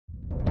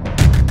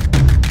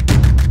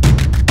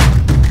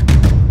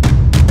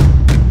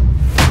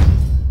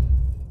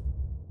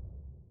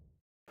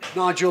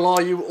Nigel,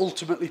 are you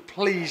ultimately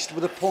pleased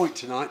with a point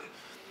tonight?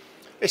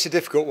 It's a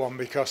difficult one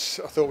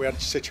because I thought we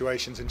had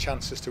situations and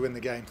chances to win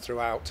the game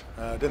throughout.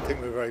 I didn't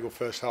think we were very good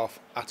first half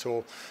at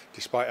all,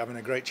 despite having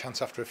a great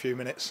chance after a few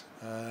minutes.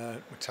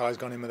 Ty's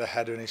gone in with a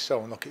header and he's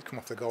so unlucky to come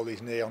off the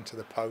goalie's knee onto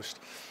the post.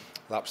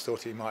 Laps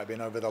thought he might have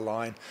been over the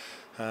line.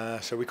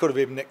 So we could have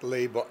even nicked the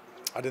lead, but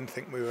I didn't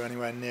think we were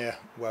anywhere near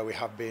where we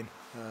have been.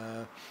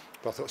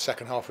 But I thought the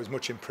second half was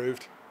much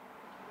improved.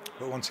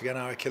 But once again,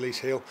 our Achilles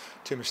heel,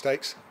 two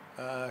mistakes,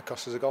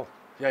 cost us a goal.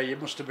 Yeah, you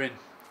must have been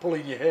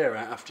pulling your hair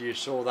out after you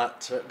saw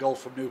that goal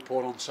from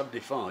Newport on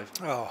 75.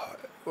 Oh,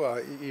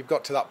 well, you've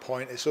got to that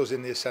point. It's us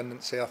in the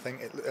ascendancy. I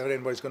think if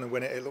anybody's going to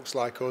win it, it looks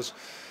like us.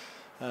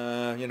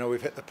 You know,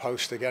 we've hit the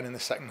post again in the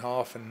second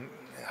half, and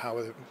how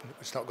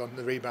it's not gone.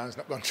 The rebound's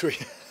not gone through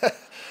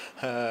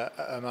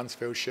a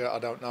Mansfield shirt. I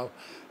don't know.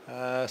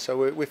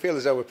 So we feel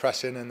as though we're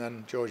pressing, and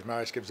then George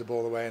Maris gives the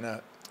ball away in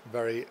a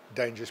very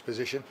dangerous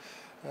position.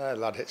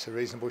 Lad hits a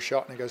reasonable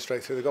shot and he goes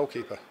straight through the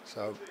goalkeeper.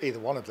 So either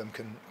one of them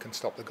can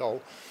stop the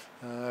goal.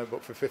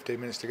 But for 15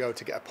 minutes to go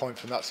to get a point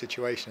from that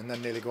situation and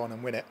then nearly go on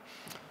and win it,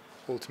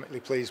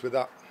 ultimately pleased with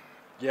that.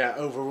 Yeah,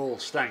 overall,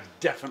 Stang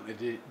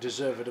definitely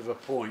deserved of a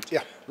point.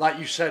 Yeah. Like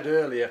you said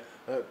earlier,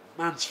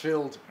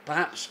 Mansfield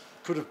perhaps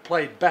could have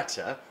played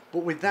better,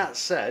 but with that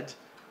said,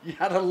 you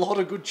had a lot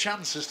of good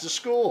chances to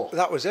score.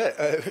 That was it.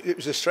 It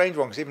was a strange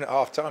one because even at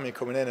half time you're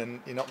coming in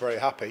and you're not very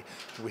happy.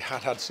 We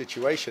had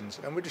situations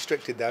and we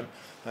restricted them.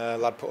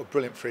 Lad put a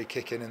brilliant free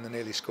kick in and they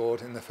nearly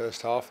scored in the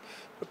first half.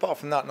 But apart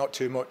from that, not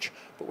too much.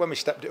 But when we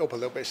stepped it up a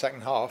little bit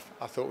second half,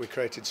 I thought we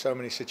created so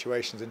many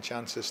situations and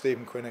chances.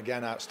 Stephen Quinn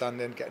again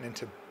outstanding, getting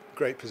into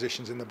great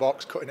positions in the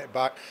box, cutting it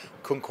back,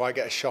 couldn't quite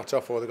get a shot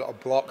off or they got a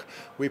block.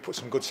 We put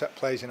some good set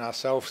plays in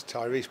ourselves.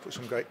 Tyrese put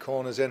some great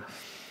corners in,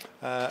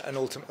 and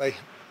ultimately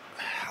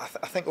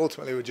I think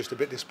ultimately we're just a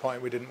bit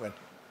disappointed we didn't win.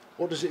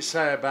 What does it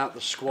say about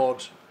the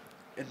squad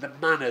in the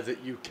manner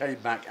that you came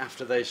back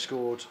after they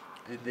scored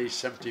in the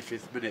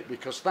 75th minute?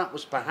 Because that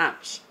was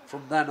perhaps,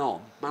 from then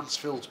on,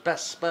 Mansfield's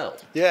best spell.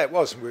 Yeah, it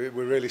was. We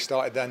really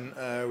started then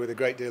with a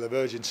great deal of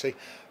urgency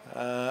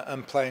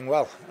and playing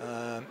well.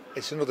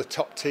 It's another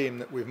top team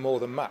that we've more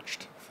than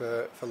matched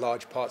for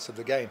large parts of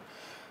the game.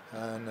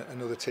 And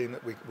another team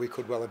that we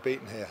could well have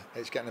beaten here.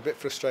 It's getting a bit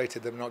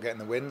frustrated that we're not getting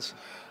the wins.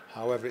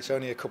 However, it's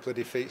only a couple of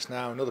defeats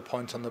now, another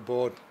point on the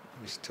board.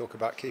 We talk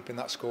about keeping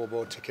that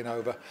scoreboard ticking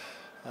over.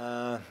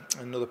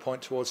 Another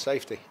point towards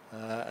safety.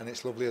 And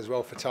it's lovely as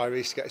well for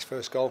Tyrese to get his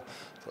first goal.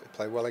 I thought he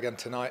played well again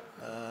tonight.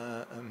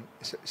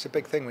 It's a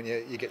big thing when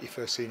you get your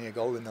first senior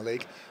goal in the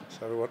league.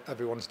 So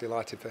everyone's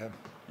delighted for him.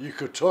 You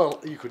could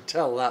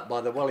tell that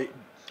by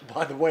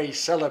the way he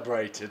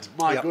celebrated.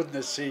 My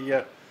goodness,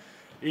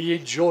 he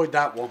enjoyed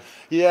that one.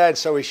 Yeah, and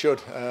so he should.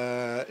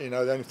 You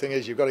know, the only thing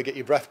is you've got to get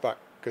your breath back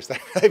because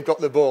they've got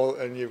the ball,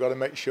 and you've got to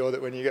make sure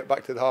that when you get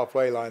back to the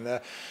halfway line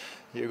there,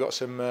 you've got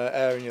some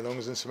air in your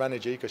lungs and some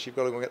energy because you've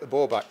got to go and get the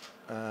ball back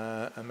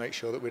and make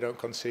sure that we don't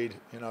concede,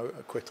 you know,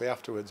 quickly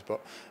afterwards. But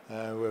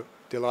we're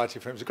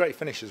delighted for him. It was a great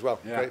finish as well.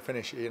 Yeah. Great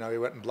finish. You know, he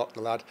went and blocked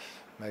the lad.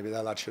 Maybe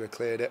their lad should have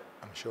cleared it.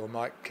 I'm sure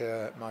Mike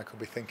will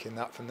be thinking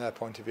that from their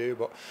point of view.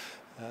 But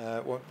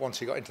once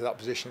he got into that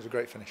position, it was a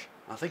great finish.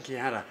 I think he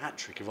had a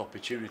hat-trick of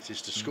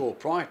opportunities to score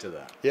prior to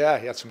that. Yeah,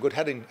 he had some good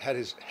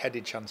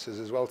headed chances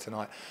as well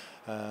tonight.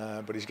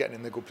 But he's getting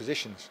in the good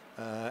positions.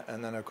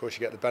 And then, of course, you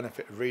get the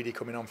benefit of Reedy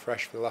coming on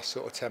fresh for the last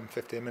sort of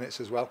 10-15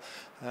 minutes as well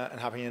and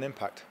having an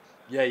impact.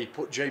 Yeah, you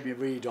put Jamie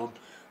Reid on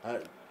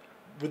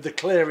with the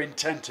clear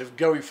intent of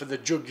going for the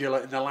jugular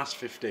in the last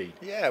 15.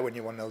 Yeah, when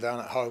you're 1-0 down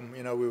at home,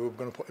 you know, we were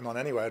going to put him on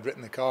anyway. I'd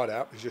written the card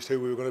out. It was just who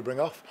we were going to bring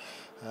off.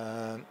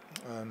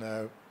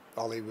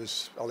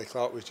 Ollie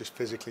Clark was just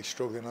physically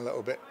struggling a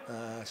little bit,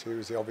 so he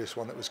was the obvious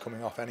one that was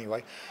coming off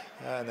anyway.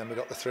 And then we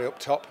got the three up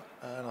top,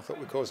 and I thought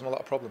we caused them a lot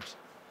of problems.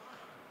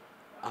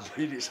 I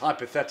mean, it's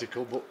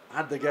hypothetical, but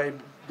had the game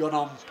gone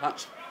on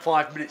perhaps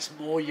 5 minutes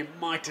more, you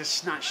might have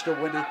snatched a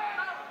winner.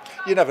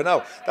 You never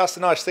know. That's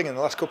the nice thing. In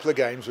the last couple of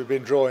games, we've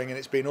been drawing, and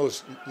it's been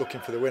us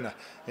looking for the winner.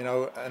 You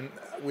know, and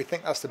we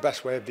think that's the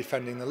best way of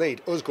defending the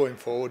lead. Us going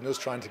forward and us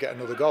trying to get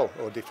another goal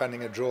or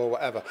defending a draw, or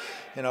whatever.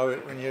 You know,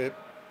 when you're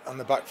on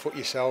the back foot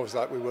yourselves,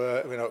 like we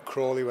were, you know, at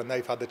Crawley when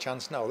they've had the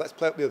chance. No, let's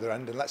play up the other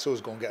end and let's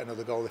us go and get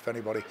another goal if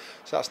anybody.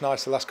 So that's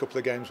nice. The last couple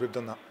of games we've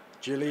done that.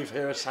 Do you leave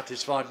here a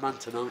satisfied man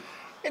tonight?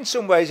 In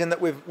some ways, in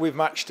that we've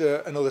matched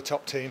another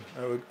top team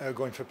who are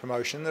going for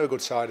promotion. They're a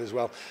good side as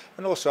well.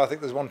 And also, I think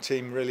there's one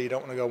team really you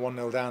don't want to go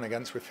 1-0 down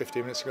against with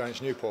 15 minutes to go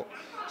against Newport.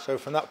 So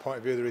from that point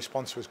of view, the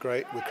response was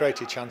great. We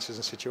created chances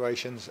and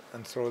situations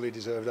and thoroughly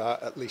deserved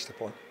at least a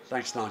point.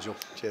 Thanks, Nigel.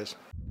 Cheers.